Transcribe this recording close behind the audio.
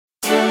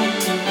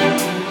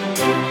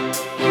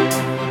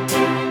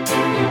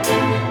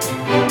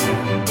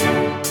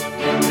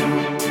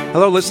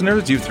Hello,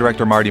 listeners. Youth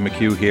Director Marty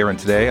McHugh here, and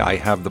today I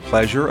have the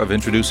pleasure of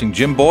introducing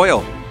Jim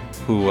Boyle,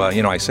 who,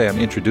 I say I'm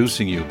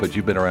introducing you, but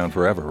you've been around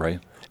forever, right?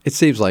 It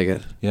seems like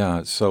it.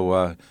 Yeah,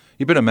 so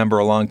you've been a member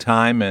a long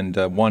time and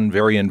one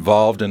very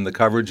involved in the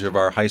coverage of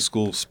our high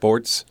school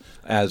sports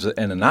as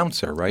an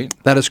announcer, right?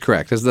 That is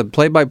correct. As the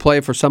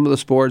play-by-play for some of the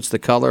sports, the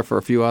color for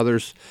a few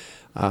others,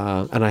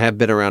 and I have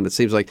been around, it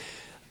seems like.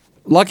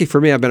 Lucky for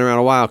me, I've been around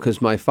a while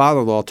because my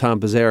father-in-law, Tom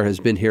Pizzera, has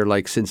been here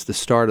since the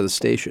start of the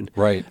station.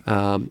 Right.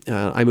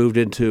 I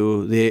moved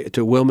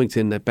to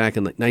Wilmington back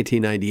in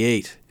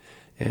 1998,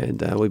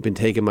 and we've been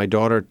taking my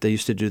daughter. They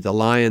used to do the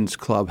Lions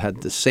Club,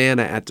 had the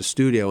Santa at the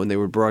studio, and they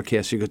would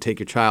broadcast, you could take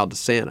your child to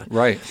Santa.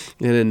 Right.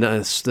 And in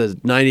the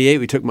 98,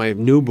 we took my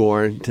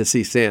newborn to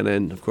see Santa,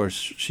 and of course,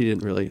 she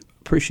didn't really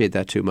appreciate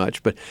that too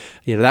much, but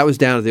that was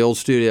down at the old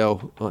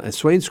studio at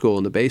Swain School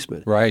in the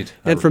basement. Right.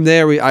 And from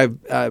there,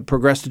 I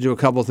progressed to do a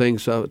couple of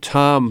things.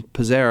 Tom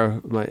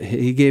Pizzera,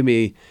 he gave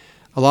me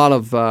a lot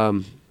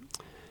of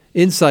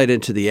insight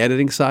into the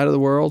editing side of the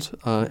world.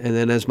 And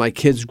then as my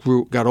kids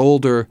got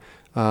older,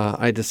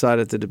 I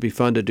decided that it'd be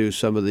fun to do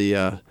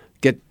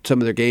get some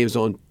of their games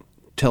on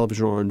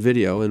television or on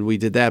video, and we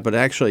did that. But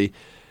actually,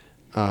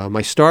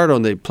 my start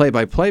on the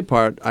play-by-play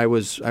part, I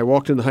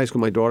walked into high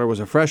school. My daughter was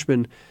a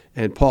freshman,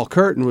 and Paul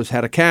Curtin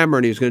had a camera,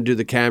 and he was going to do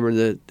the camera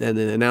and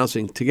the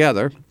announcing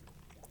together.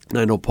 And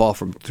I know Paul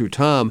through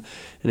Tom,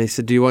 and he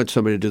said, "Do you want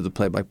somebody to do the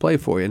play-by-play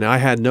for you?" And I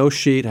had no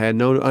sheet, I had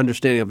no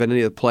understanding of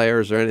any of the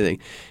players or anything.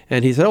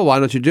 And he said, "Oh, why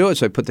don't you do it?"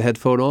 So I put the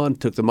headphone on,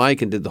 took the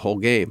mic, and did the whole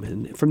game.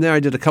 And from there, I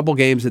did a couple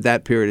games at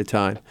that period of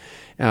time,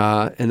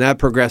 and that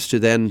progressed to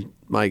then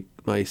my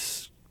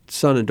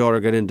son and daughter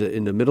got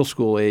into middle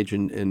school age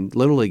and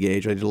little league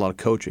age. I did a lot of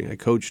coaching. I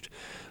coached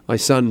my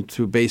son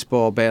through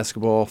baseball,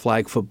 basketball,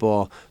 flag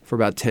football for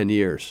about 10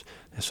 years.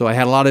 So I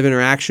had a lot of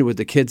interaction with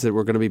the kids that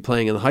were going to be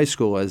playing in the high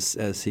school as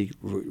he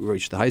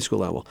reached the high school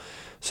level.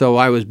 So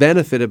I was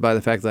benefited by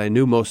the fact that I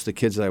knew most of the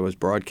kids that I was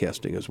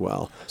broadcasting as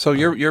well. So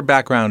your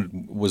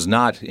background was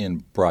not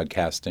in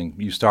broadcasting.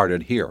 You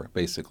started here,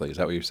 basically. Is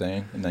that what you're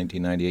saying? In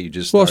 1998, you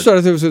just started?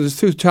 Well, I started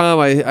through Tom.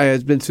 I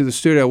had been through the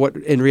studio.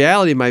 In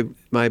reality, my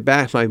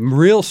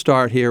real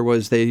start here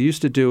was they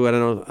used to do, I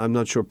don't know, I'm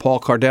not sure,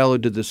 Paul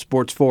Cardello did the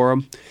Sports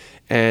Forum,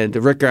 and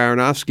Rick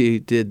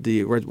Aronofsky did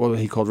what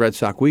he called Red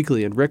Sox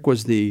Weekly, and Rick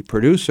was the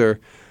producer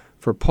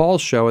for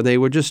Paul's show, and they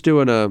were just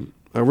doing a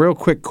real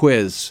quick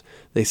quiz,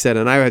 they said,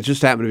 and I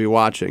just happened to be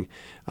watching.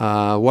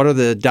 What are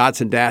the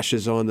dots and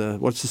dashes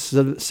what's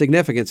the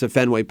significance of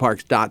Fenway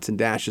Park's dots and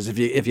dashes? If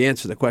you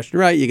answer the question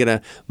right, you get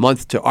a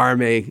month to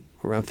RMA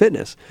around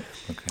fitness.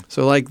 Okay.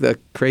 So like the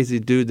crazy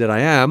dude that I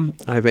am,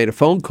 I made a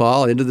phone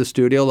call into the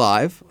studio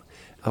live,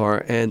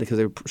 and because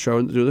they were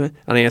showing, and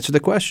I answered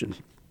the question.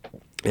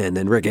 And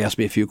then Rick asked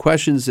me a few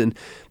questions, and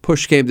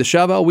push came to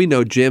shove. Oh, we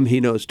know Jim. He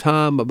knows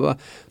Tom. Blah, blah.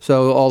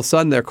 So all of a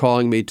sudden, they're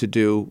calling me to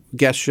do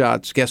guest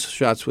shots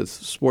with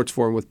Sports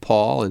Forum with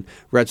Paul and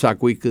Red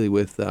Sox Weekly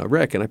with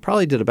Rick. And I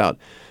probably did about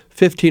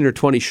 15 or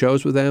 20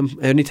 shows with them.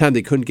 Anytime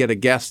they couldn't get a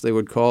guest, they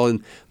would call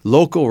in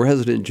local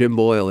resident Jim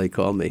Boyle, they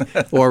called me,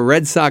 or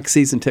Red Sox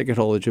season ticket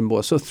holder Jim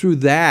Boyle. So through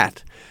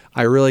that,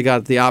 I really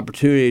got the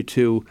opportunity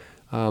to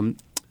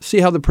see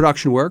how the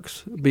production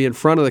works, be in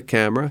front of the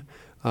camera,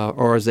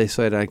 or as they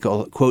said, I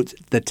call it, quote,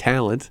 the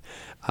talent.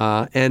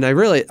 And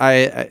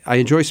I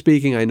enjoy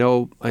speaking. I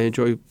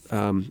enjoy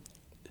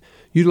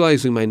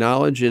utilizing my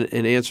knowledge and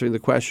answering the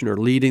question or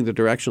leading the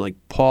direction. Like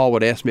Paul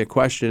would ask me a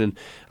question, and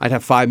I'd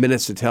have 5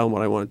 minutes to tell him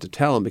what I wanted to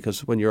tell him,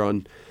 because when you're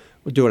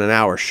doing an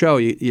hour show,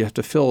 you have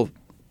to fill,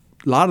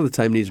 a lot of the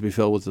time needs to be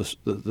filled with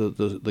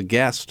the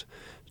guest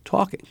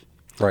talking.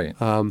 Right.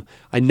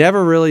 I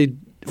never really,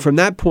 from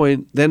that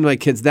point, then my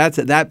kids, at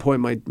that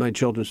point my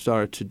children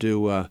started to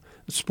do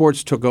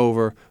sports took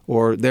over,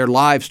 or their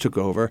lives took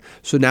over.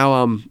 So now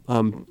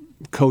I'm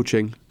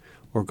coaching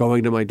or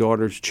going to my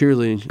daughter's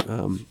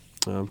cheerleading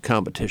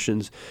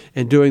competitions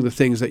and doing the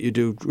things that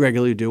you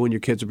regularly do when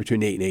your kids are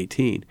between 8 and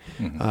 18.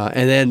 Mm-hmm.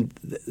 And then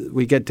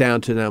we get down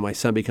to now my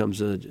son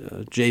becomes a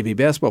JV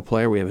basketball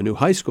player. We have a new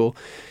high school.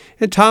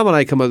 And Tom and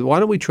I come up,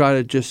 why don't we try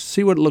to just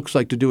see what it looks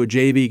like to do a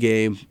JV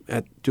game,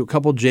 do a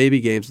couple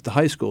JV games at the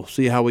high school,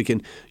 see how we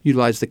can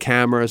utilize the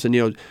cameras. And,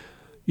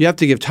 you have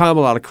to give Tom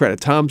a lot of credit.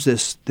 Tom's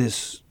this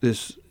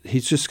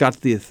he's just got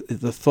the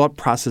thought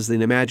process,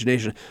 the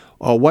imagination.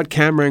 Oh, what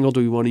camera angle do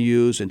we want to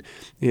use? And,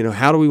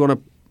 how do we want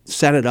to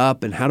set it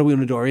up? And how do we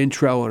want to do our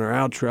intro and our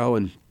outro?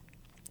 And,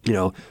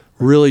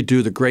 really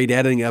do the great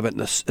editing of it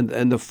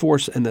and the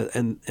force and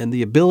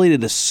the ability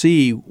to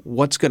see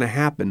what's going to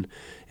happen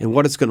and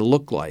what it's going to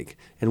look like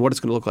and what it's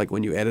going to look like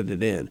when you edit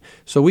it in.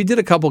 So we did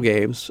a couple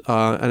games,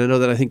 and I know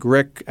that I think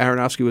Rick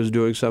Aronofsky was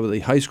doing some of the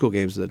high school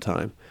games at the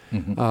time.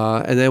 Mm-hmm.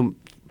 And then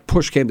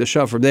push came to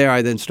shove. From there,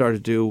 I then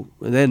started to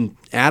and then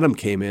Adam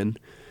came in,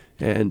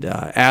 and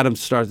Adam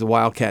started the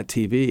Wildcat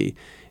TV.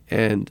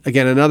 And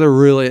again, another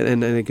really,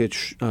 and I think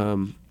it's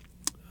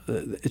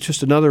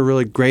just another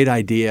really great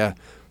idea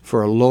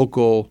for a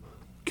local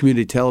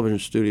community television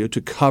studio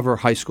to cover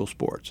high school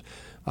sports.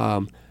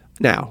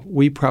 Now,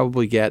 we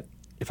probably get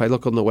if I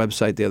look on the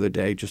website the other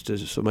day,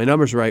 so my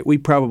numbers are right, we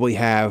probably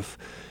have,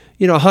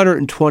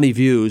 120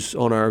 views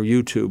on our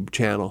YouTube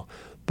channel.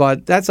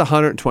 But that's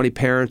 120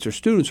 parents or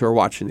students who are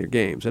watching their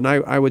games. And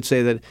I would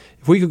say that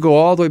if we could go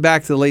all the way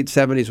back to the late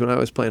 70s when I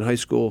was playing high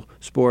school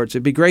sports,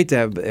 it'd be great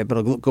to be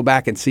able to go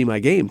back and see my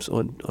games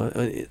on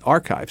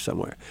archive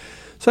somewhere.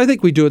 So I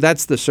think we do.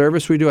 That's the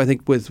service we do. I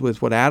think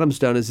with what Adam's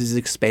done is he's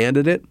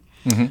expanded it.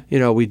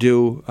 Mm-hmm. We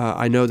do.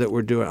 I know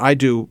that I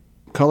do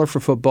color for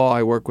football.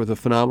 I work with a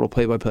phenomenal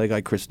play-by-play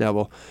guy, Chris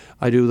Neville.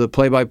 I do the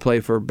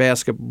play-by-play for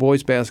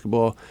boys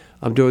basketball.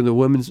 I'm doing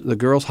the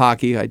girls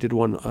hockey. I did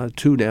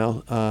 2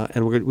 now,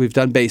 and we've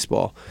done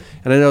baseball.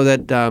 And I know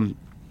that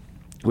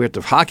we're at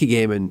the hockey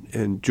game,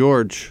 and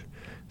George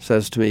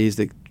says to me,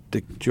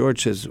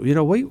 George says,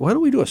 wait, why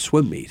don't we do a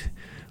swim meet?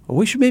 Well,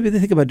 we should maybe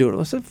think about doing it.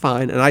 I said,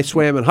 fine. And I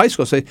swam in high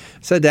school. So I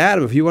said to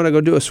Adam, if you want to go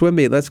do a swim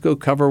meet, let's go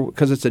cover,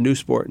 because it's a new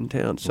sport in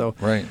town. So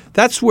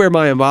that's where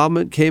my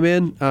involvement came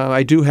in.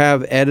 I do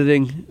have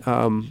editing,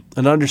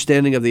 an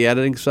understanding of the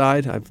editing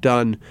side. I've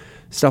done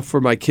stuff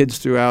for my kids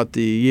throughout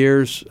the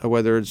years,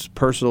 whether it's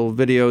personal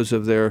videos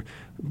of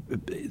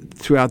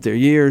throughout their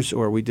years,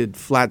 or we did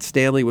Flat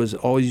Stanley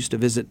always used to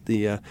visit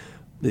the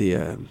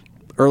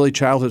early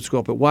childhood school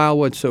up at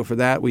Wildwood. So for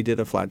that, we did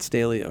a Flat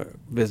Stanley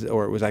visit,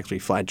 or it was actually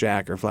Flat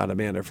Jack or Flat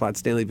Amanda or Flat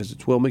Stanley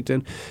visits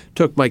Wilmington.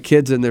 Took my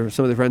kids and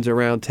some of their friends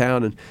around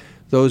town, and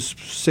those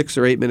 6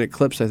 or 8 minute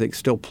clips I think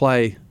still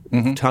play.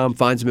 Mm-hmm. Tom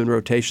finds them in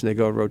rotation; they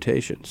go in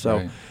rotation.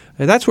 So,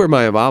 and that's where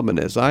my involvement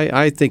is.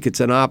 I think it's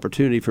an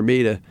opportunity for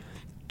me to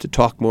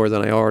talk more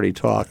than I already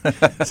talk.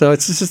 So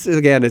it's just,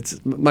 again,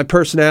 it's my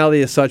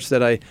personality is such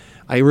that I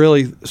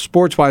really,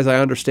 sports-wise,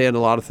 I understand a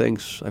lot of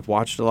things. I've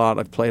watched a lot,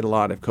 I've played a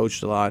lot, I've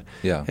coached a lot.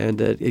 Yeah.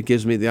 And it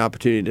gives me the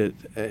opportunity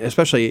to,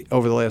 especially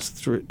over the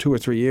last 2 or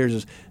 3 years,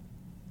 is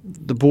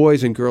the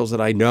boys and girls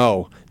that I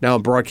know, now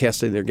I'm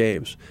broadcasting their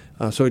games.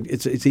 So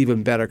it's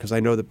even better because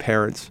I know the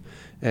parents,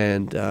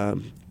 and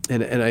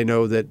I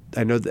know that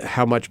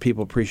how much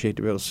people appreciate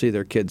to be able to see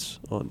their kids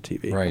on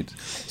TV. Right.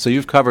 So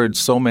you've covered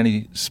so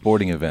many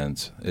sporting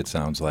events, it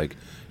sounds like.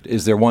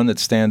 Is there one that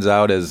stands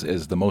out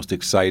as the most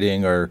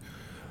exciting, or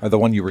the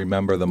one you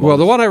remember the most? Well,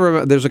 the one I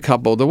remember, there's a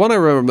couple. The one I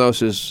remember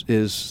most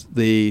is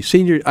the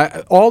senior.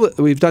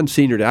 We've done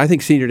Senior Day. I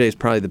think Senior Day is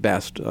probably the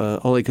best,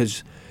 only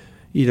because,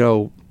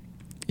 you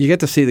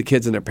get to see the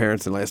kids and their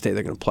parents the last day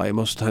they're going to play.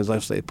 Most of the times,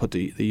 last day they put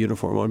the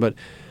uniform on, but.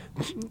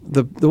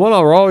 The one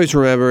I'll always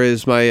remember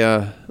is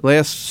my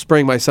last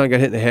spring. My son got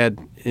hit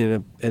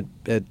in the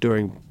head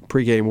during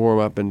pregame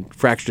warm-up and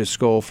fractured his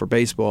skull for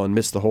baseball and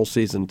missed the whole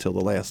season until the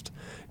last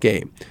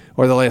game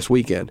or the last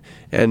weekend.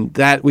 And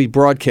that we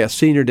broadcast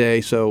Senior Day,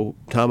 so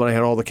Tom and I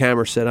had all the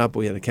cameras set up.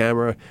 We had a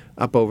camera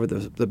up over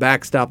the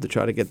backstop to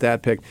try to get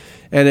that picked.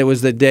 And it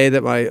was the day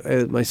that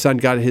my son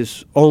got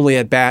his only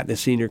at bat in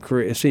his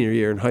senior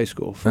year in high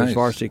school for his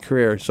varsity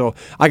career. So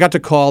I got to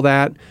call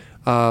that.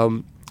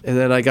 And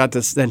then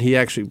then he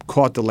actually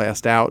caught the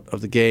last out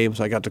of the game,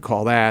 so I got to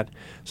call that.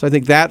 So I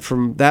think that,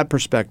 from that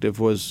perspective,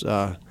 was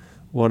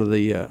one of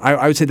the.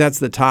 I would say that's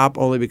the top,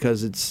 only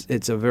because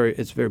it's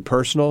very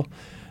personal.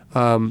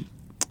 I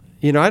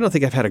don't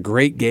think I've had a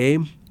great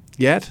game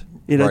yet.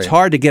 It's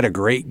hard to get a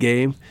great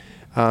game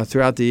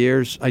throughout the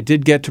years. I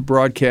did get to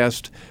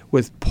broadcast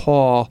with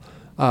Paul.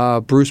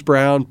 Bruce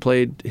Brown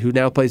who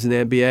now plays in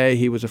the NBA.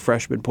 He was a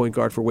freshman point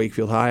guard for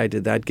Wakefield High. I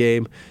did that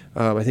game.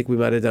 I think we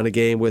might have done a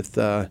game with.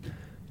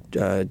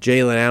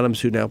 Jalen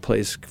Adams, who now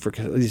plays for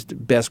these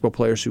basketball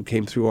players who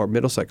came through our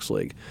Middlesex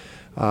League.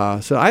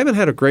 So I haven't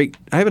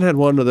had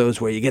one of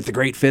those where you get the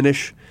great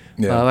finish.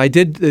 Yeah. I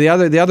did the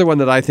other one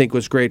that I think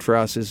was great for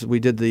us is we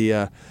did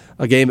the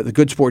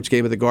Good Sports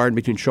game at the Garden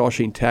between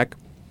Shawsheen Tech.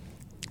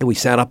 And we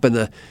sat up in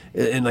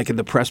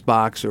the press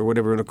box or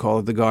whatever we're going to call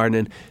it, the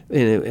Garden,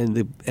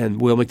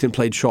 and Wilmington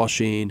played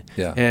Shawsheen.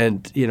 Yeah.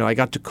 And I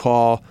got to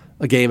call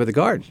a game at the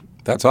Garden.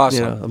 That's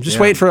awesome. I'm just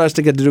waiting for us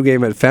to get to do a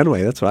game at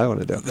Fenway. That's what I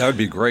want to do. That would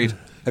be great.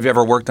 Have you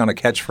ever worked on a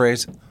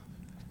catchphrase?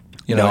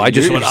 No, I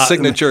just want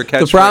signature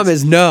catchphrase. The problem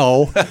is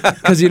no,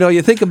 because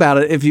you think about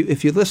it.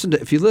 If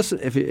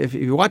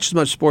you watch as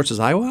much sports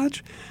as I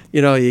watch,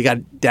 you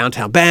got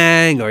Downtown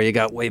Bang, or you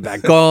got Way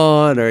Back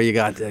Gone, or you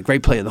got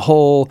Great Play in the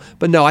Hole.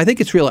 But no, I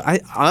think it's real.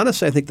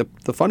 Honestly, I think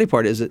the funny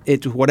part is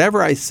it's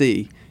whatever I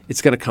see.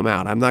 It's going to come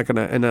out. I'm not going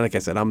to, and like I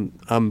said,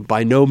 I'm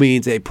by no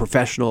means a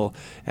professional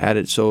at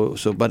it.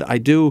 But I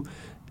do.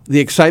 The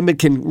excitement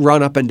can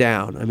run up and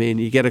down. I mean,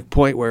 you get a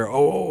point where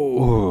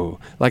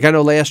like I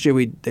know last year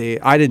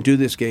I didn't do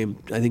this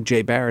game. I think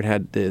Jay Barrett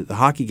had the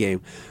hockey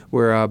game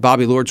where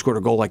Bobby Lord scored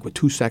a goal with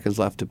 2 seconds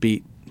left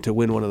to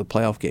win one of the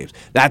playoff games.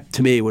 That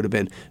to me would have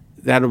been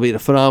a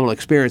phenomenal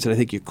experience, and I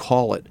think you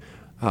call it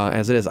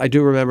as it is. I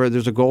do remember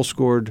there's a goal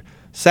scored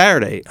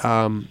Saturday.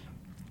 I'm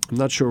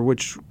not sure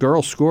which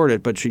girl scored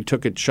it, but she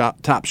took it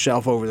top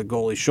shelf over the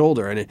goalie's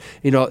shoulder, and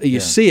you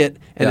see it,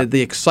 and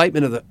the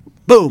excitement of the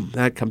boom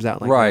that comes out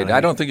like right. that.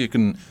 I don't think you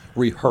can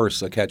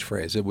rehearse a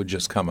catchphrase; it would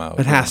just come out.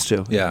 It has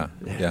to. Yeah.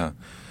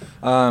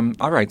 All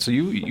right. So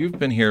you've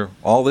been here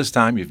all this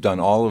time. You've done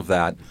all of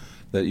that.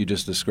 that you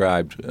just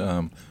described.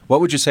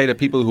 What would you say to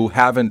people who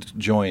haven't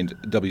joined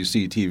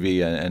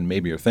WCTV and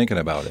maybe are thinking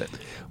about it?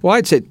 Well,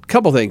 I'd say a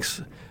couple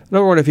things.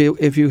 Number one,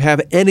 if you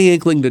have any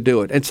inkling to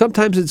do it, and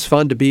sometimes it's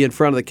fun to be in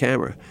front of the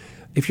camera,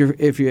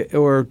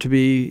 or to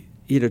be,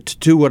 to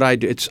do what I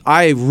do.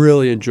 I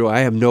really enjoy. I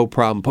have no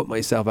problem putting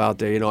myself out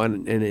there,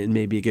 and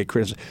maybe you get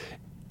criticized.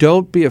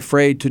 Don't be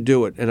afraid to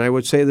do it. And I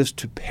would say this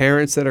to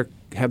parents that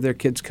have their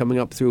kids coming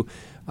up through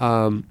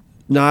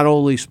not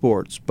only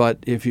sports, but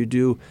if you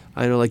do,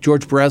 I know like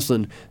George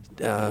Breslin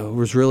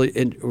was really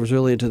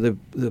into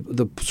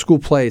the school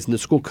plays and the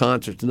school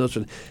concerts and those,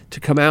 to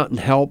come out and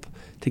help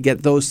to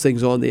get those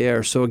things on the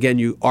air. So again,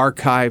 you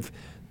archive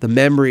the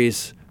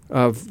memories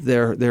of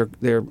their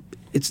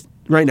it's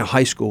right now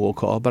high school we'll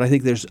call it, but I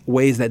think there's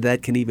ways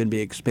that can even be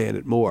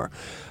expanded more.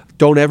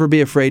 Don't ever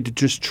be afraid to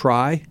just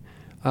try.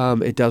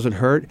 It doesn't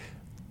hurt.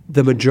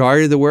 The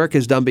majority of the work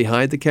is done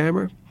behind the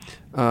camera.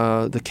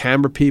 The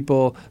camera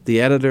people, the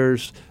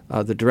editors,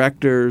 the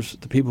directors,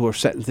 the people who are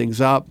setting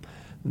things up.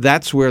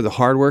 That's where the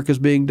hard work is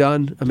being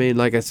done. I mean,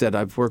 like I said,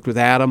 I've worked with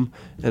Adam,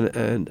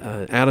 and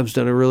Adam's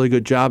done a really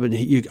good job.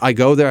 And I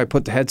go there, I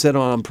put the headset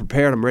on, I'm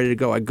prepared, I'm ready to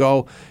go. I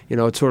go,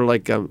 it's sort of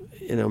like, I'm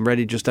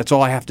ready. That's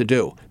all I have to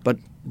do. But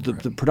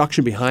the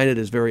production behind it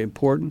is very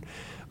important.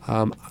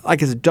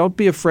 Like I said, don't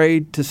be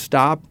afraid to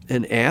stop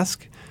and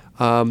ask.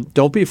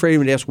 Don't be afraid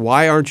even to ask,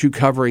 why aren't you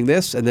covering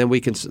this? And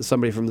then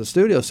somebody from the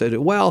studio said,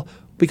 well,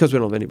 because we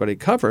don't have anybody to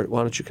cover it,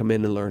 why don't you come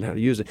in and learn how to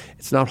use it?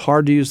 It's not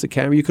hard to use the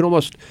camera. You can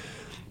almost,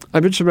 I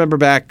just remember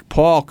back,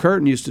 Paul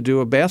Curtin used to do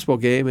a basketball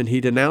game, and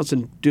he'd announce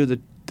and do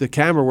the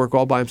camera work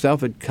all by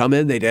himself. He'd come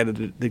in, they'd edit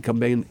it, they'd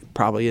come in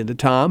probably into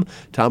Tom.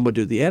 Tom would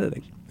do the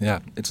editing. Yeah,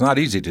 it's not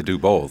easy to do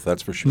both,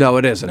 that's for sure. No,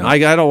 it isn't. No. I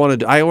don't want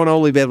to. I want to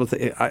only be able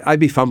to. I'd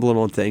be fumbling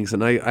on things,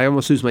 and I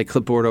almost lose my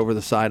clipboard over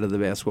the side of the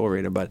basketball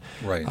arena. But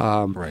right.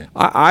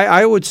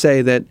 I would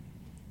say that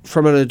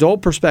from an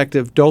adult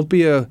perspective, don't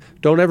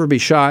ever be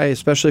shy,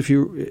 especially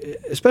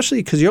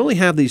because you only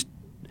have these.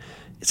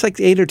 It's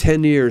like 8 or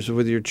 10 years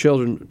with your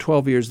children,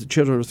 12 years. The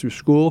children are through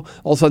school.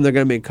 All of a sudden, they're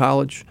going to be in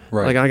college.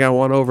 Right. Like I got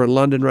one over in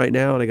London right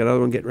now, and I got another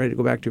one getting ready to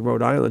go back to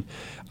Rhode Island.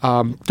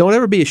 Don't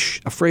ever be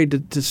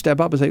afraid to step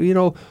up and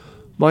say,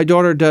 my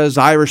daughter does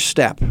Irish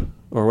step,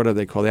 or whatever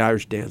they call the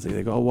Irish dancing.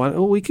 They go,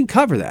 well, we can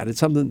cover that. It's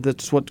something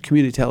that's what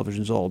community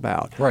television is all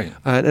about. Right.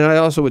 And I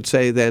also would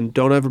say then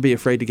don't ever be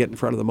afraid to get in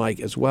front of the mic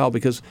as well,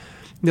 because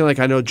like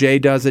I know Jay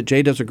does it.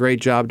 Jay does a great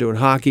job doing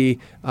hockey.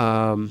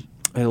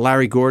 And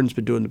Larry Gordon's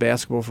been doing the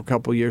basketball for a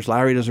couple of years.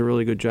 Larry does a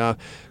really good job.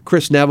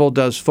 Chris Neville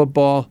does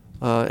football,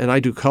 and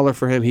I do color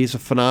for him. He's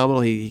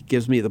phenomenal. He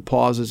gives me the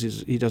pauses.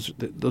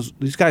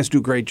 These guys do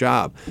a great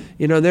job.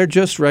 They're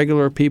just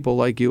regular people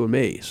like you and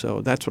me.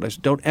 So that's what I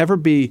said. Don't ever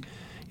be,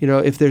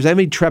 if there's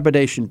any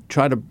trepidation,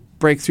 try to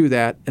break through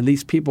that. And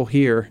these people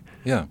here,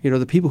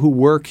 the people who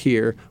work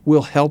here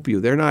will help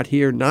you. They're not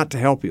here not to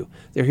help you.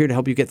 They're here to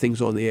help you get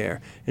things on the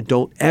air. And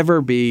don't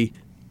ever be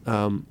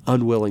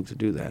unwilling to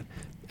do that.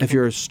 If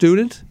you're a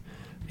student,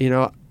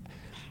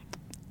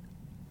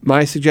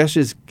 my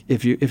suggestion is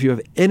if you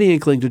have any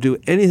inkling to do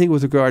anything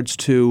with regards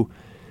to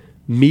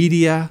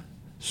media,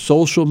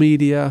 social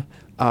media,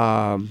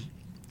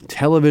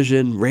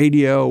 television,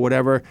 radio,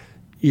 whatever,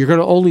 you're going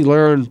to only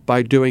learn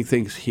by doing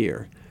things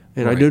here.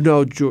 And right.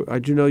 I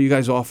do know you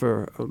guys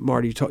offer,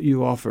 Marty,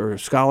 you offer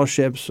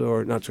scholarships,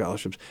 or not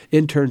scholarships,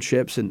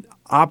 internships, and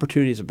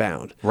opportunities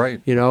abound.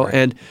 Right. Right.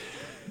 And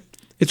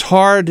it's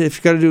hard if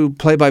you're going to do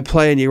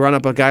play-by-play and you run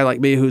up a guy like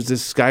me who's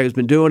this guy who's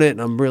been doing it,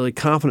 and I'm really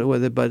confident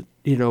with it. But,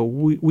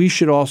 we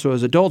should also,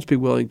 as adults, be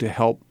willing to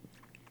help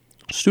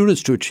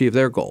students to achieve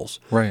their goals.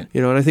 Right.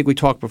 And I think we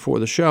talked before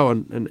the show,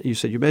 and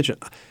you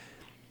mentioned,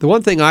 the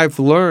one thing I've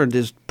learned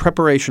is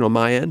preparation on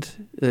my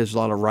end. There's a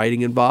lot of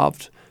writing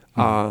involved.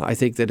 I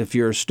think that if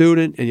you're a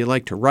student and you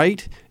like to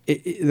write,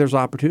 there's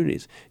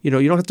opportunities. You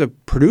don't have to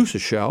produce a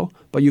show,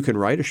 but you can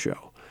write a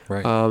show.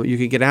 Right. You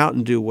can get out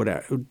and do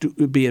whatever,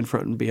 be in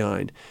front and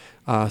behind.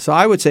 So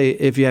I would say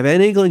if you have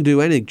any inkling,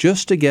 do anything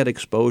just to get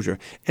exposure.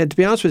 And to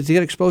be honest with you, to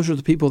get exposure to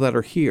the people that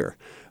are here.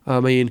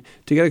 To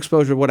get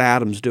exposure to what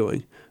Adam's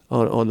doing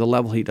on the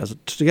level he does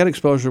it. To get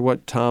exposure to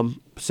what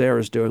Tom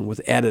Sarah's doing with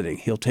editing.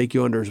 He'll take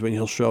you under his wing.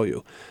 He'll show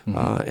you.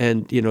 Mm-hmm.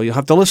 And you'll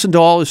have to listen to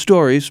all his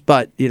stories,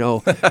 but,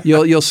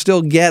 you'll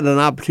still get an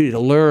opportunity to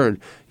learn,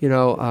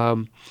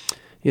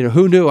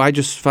 who knew? I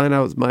just find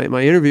out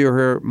my interviewer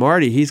here,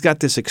 Marty, he's got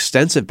this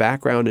extensive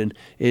background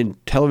in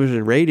television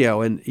and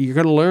radio, and you're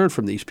going to learn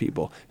from these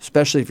people,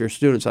 especially if you're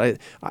students. And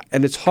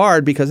it's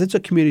hard because it's a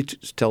community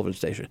television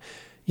station.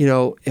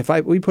 If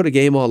we put a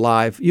game on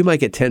live, you might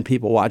get 10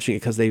 people watching it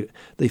because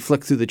they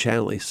flick through the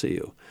channel, they see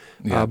you.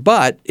 Yeah.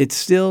 But it's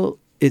still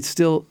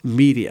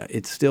media.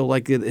 It's still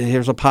like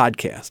here's a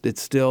podcast.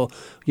 It's still,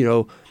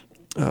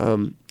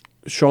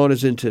 Sean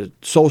is into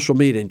social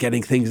media and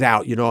getting things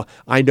out.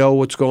 I know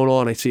what's going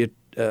on. I see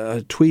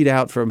a tweet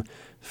out from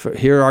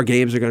here our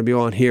games are going to be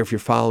on here if you're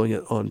following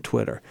it on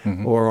Twitter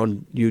mm-hmm. or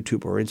on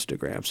YouTube or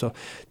Instagram. So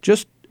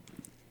just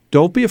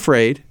don't be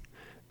afraid.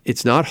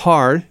 It's not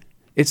hard.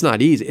 It's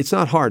not easy. It's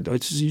not hard, though.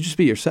 You just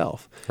be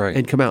yourself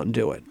and come out and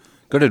do it.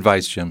 Good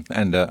advice, Jim.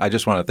 And I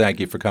just want to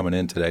thank you for coming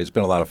in today. It's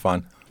been a lot of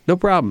fun. No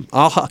problem.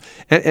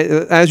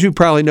 As you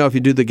probably know, if you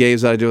do the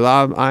games I do,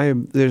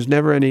 there's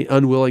never any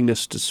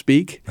unwillingness to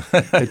speak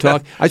and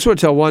talk. I just want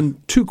to tell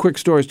two quick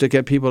stories to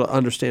get people to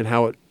understand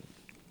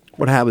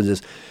what happens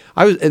is,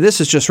 and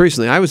this is just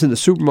recently, I was in the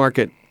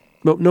supermarket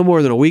no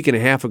more than a week and a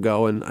half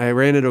ago, and I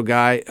ran into a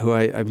guy who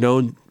I've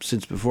known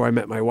since before I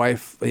met my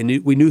wife. We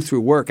knew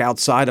through work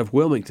outside of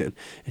Wilmington,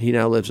 and he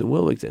now lives in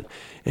Wilmington.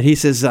 And he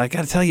says, I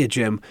got to tell you,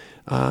 Jim,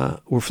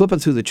 we're flipping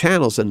through the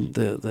channels, and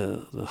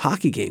the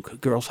hockey game,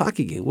 girls'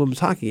 hockey game, women's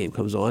hockey game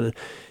comes on.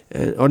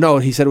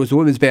 He said it was a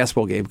women's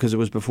basketball game because it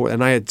was before,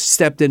 and I had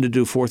stepped in to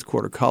do fourth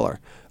quarter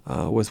color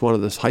with one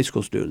of the high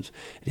school students.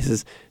 And he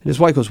says, and his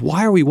wife goes,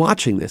 "Why are we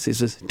watching this?" He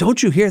says,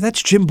 "Don't you hear?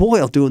 That's Jim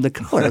Boyle doing the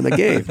color in the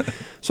game."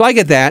 So I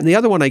get that. And the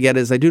other one I get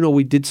is I do know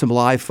we did some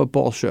live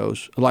football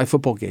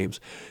games.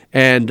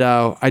 And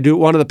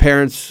one of the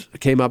parents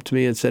came up to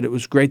me and said, "It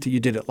was great that you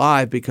did it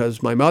live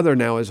because my mother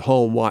now is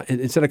home. And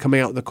instead of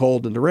coming out in the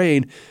cold and the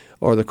rain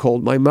or the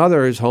cold, my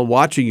mother is home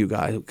watching you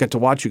guys, get to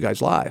watch you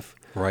guys live."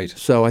 Right.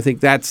 So I think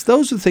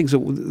those are the things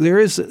that there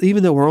is,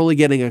 even though we're only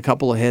getting a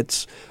couple of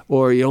hits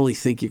or you only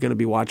think you're going to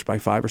be watched by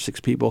 5 or 6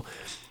 people.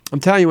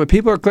 I'm telling you, when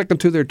people are clicking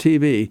through their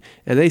TV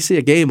and they see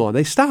a game on,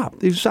 they stop.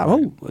 They stop.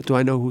 Oh, do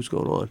I know who's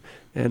going on?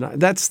 And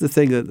that's the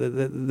thing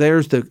that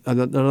there's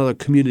another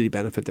community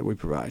benefit that we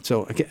provide.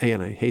 So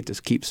again, I hate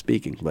to keep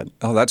speaking, but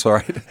that's all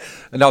right.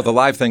 No, the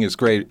live thing is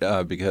great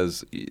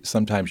because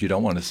sometimes you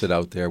don't want to sit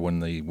out there when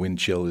the wind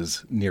chill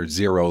is near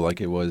zero, like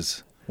it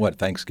was. What,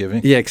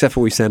 Thanksgiving? Yeah, except for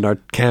we send our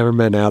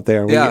cameramen out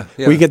there. We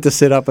we get to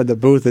sit up in the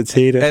booth. It's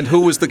heated. And who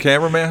was the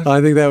cameraman?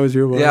 I think that was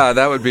your mom. Yeah,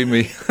 that would be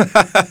me.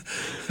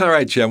 All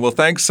right, Jim. Well,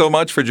 thanks so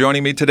much for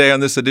joining me today on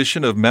this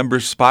edition of Member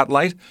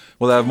Spotlight.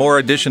 We'll have more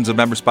editions of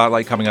Member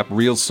Spotlight coming up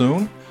real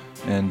soon.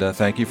 And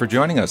thank you for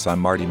joining us. I'm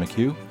Marty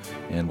McHugh,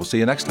 and we'll see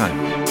you next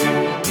time.